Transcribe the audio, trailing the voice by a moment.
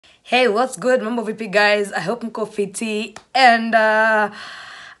Hey, what's good? Mambo VP guys. I hope mko fiti. And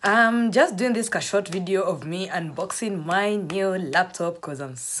I'm just doing this short video of me unboxing my new laptop because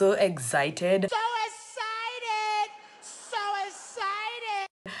I'm so excited. So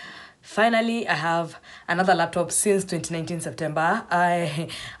excited! Finally, I have another laptop since 2019 September. I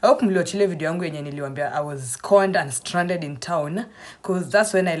hope mliochile video yangu yenye niliwaambia I was conned and stranded in town because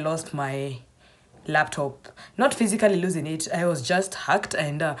that's when I lost my laptop. Not physically losing it, I was just hacked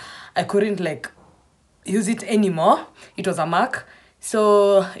and I couldn't use it anymore. It was a Mac,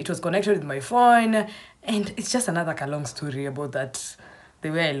 so it was connected with my phone, and it's just another long story about that, the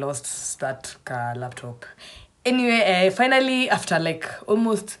way I lost that laptop. Anyway, finally, after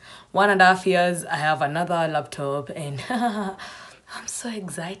almost 1.5 years, I have another laptop, and I'm so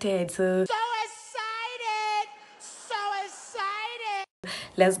excited. So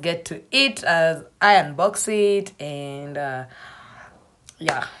let's get to it as I unbox it. And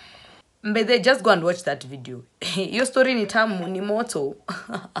yeah, but they just go and watch that video. Your story ni tamu ni moto.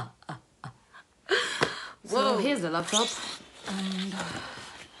 So here's the laptop, and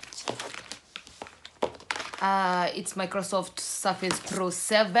it's Microsoft Surface Pro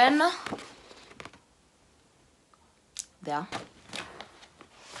 7. There.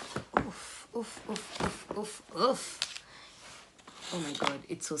 Oof, oof, oof, oof, oof, oof. Oh my god,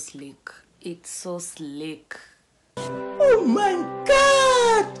 it's so slick. It's so slick. Oh my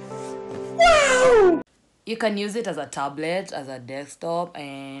god! Wow! You can use it as a tablet, as a desktop,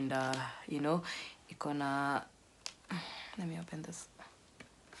 and you know, you gonna let me open this.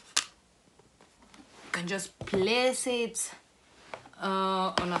 You can just place it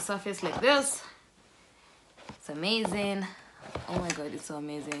on a surface like this. It's amazing. Oh my god, it's so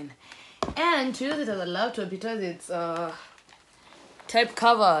amazing. And to use it as a laptop because it's type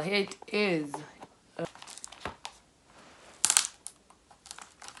cover, here it is.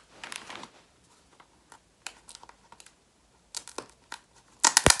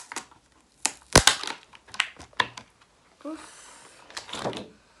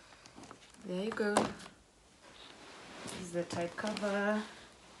 There you go. This is the type cover.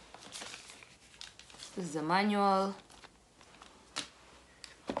 This is the manual.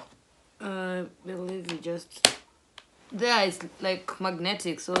 I believe you just there is like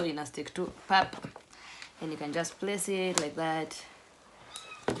magnetic, so you can stick to pap, and you can just place it like that.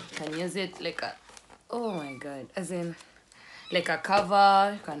 You can use it like a, oh my god, as in like a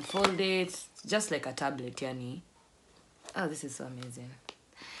cover. You can fold it just like a tablet, yani. Oh, this is so amazing.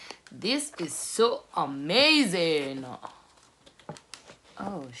 This is so amazing.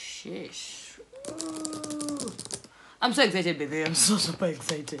 Oh shish. Ooh. I'm so excited, baby. I'm so super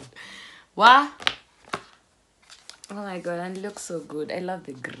excited. What? Oh my god, and it looks so good. I love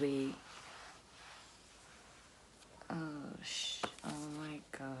the gray. Oh my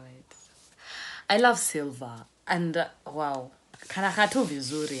god. I love silver. And wow. Kanaka tu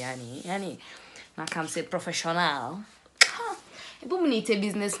vizuri yani nakamse professional. Ibu mniite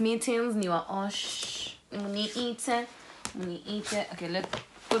business meetings ni wa osh. Mniite. Okay, let's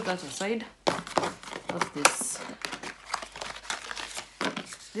put that aside. What's this?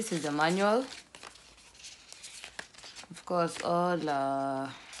 This is the manual. Of course, all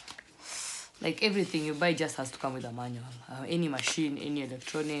like everything you buy just has to come with a manual. Any machine, any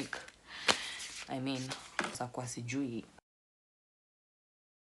electronic. I mean, sakwa sijui.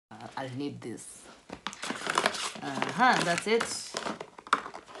 I'll need this. That's it.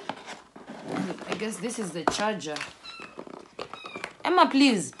 And I guess this is the charger. Emma,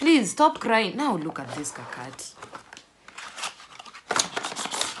 please stop crying. Now look at this kakat.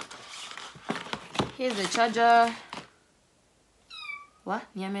 Here's the charger. What?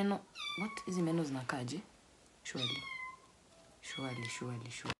 Niameno. What is the menus nakaje? Surely.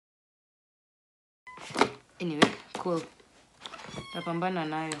 Anyway, cool. Tapambana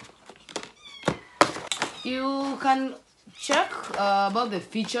nayo. You can check about the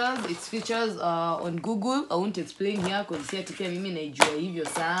features. Its features on Google. I won't explain here because here to mimi naijua hivyo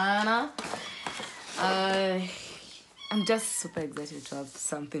sana. I'm just super excited to have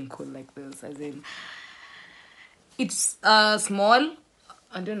something cool like this. As in, it's small.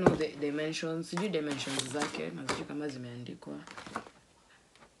 I don't know the dimensions. Sijui dimensions zake. Nazijui kama zimeandikwa.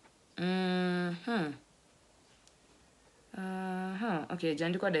 Okay,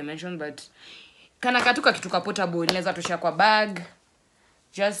 jaandikwa dimension, but kana katuka kituka portable. Inaweza tosha kwa bag.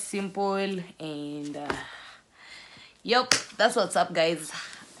 Just simple and yep, that's what's up, guys.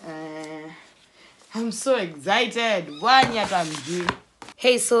 I'm so excited.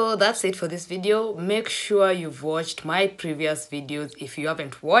 Hey, so that's it for this video. Make sure you've watched my previous videos. If you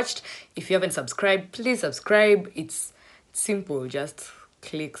haven't watched, if you haven't subscribed, please subscribe. It's simple. Just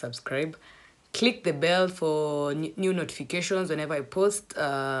click subscribe, click the bell for new notifications whenever I post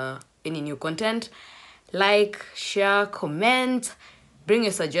any new content. Like, share, comment, bring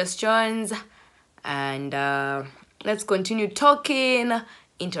your suggestions, and let's continue talking,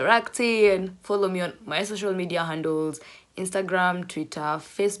 interacting. Follow me on my social media handles: Instagram, Twitter,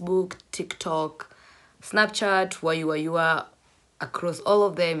 Facebook, TikTok, Snapchat, Wayuwayua. Across all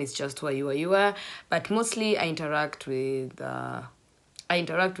of them, it's just Wayuwayua. But mostly I interact with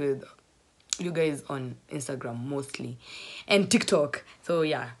you guys on Instagram mostly, and TikTok. So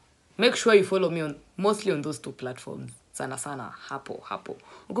yeah, make sure you follow me on mostly on those two platforms. Sana sana hapo.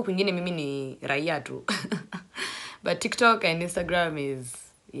 Huko kwingine mimi ni raia tu. But TikTok and Instagram is,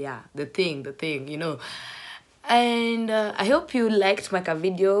 yeah, the thing, you know. And I hope you liked my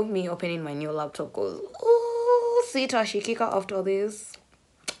video, me opening my new laptop, cause ooh, sitashikika after this.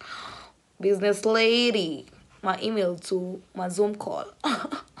 Business lady. My email to my Zoom call.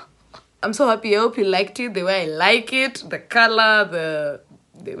 I'm so happy. I hope you liked it the way I like it. The color,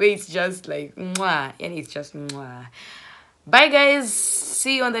 the way it's just like mwah. And it's just mwah. Bye guys.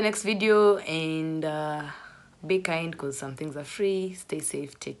 See you on the next video. And be kind, because some things are free. Stay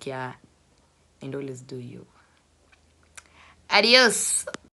safe. Take care. And always do you. Adios.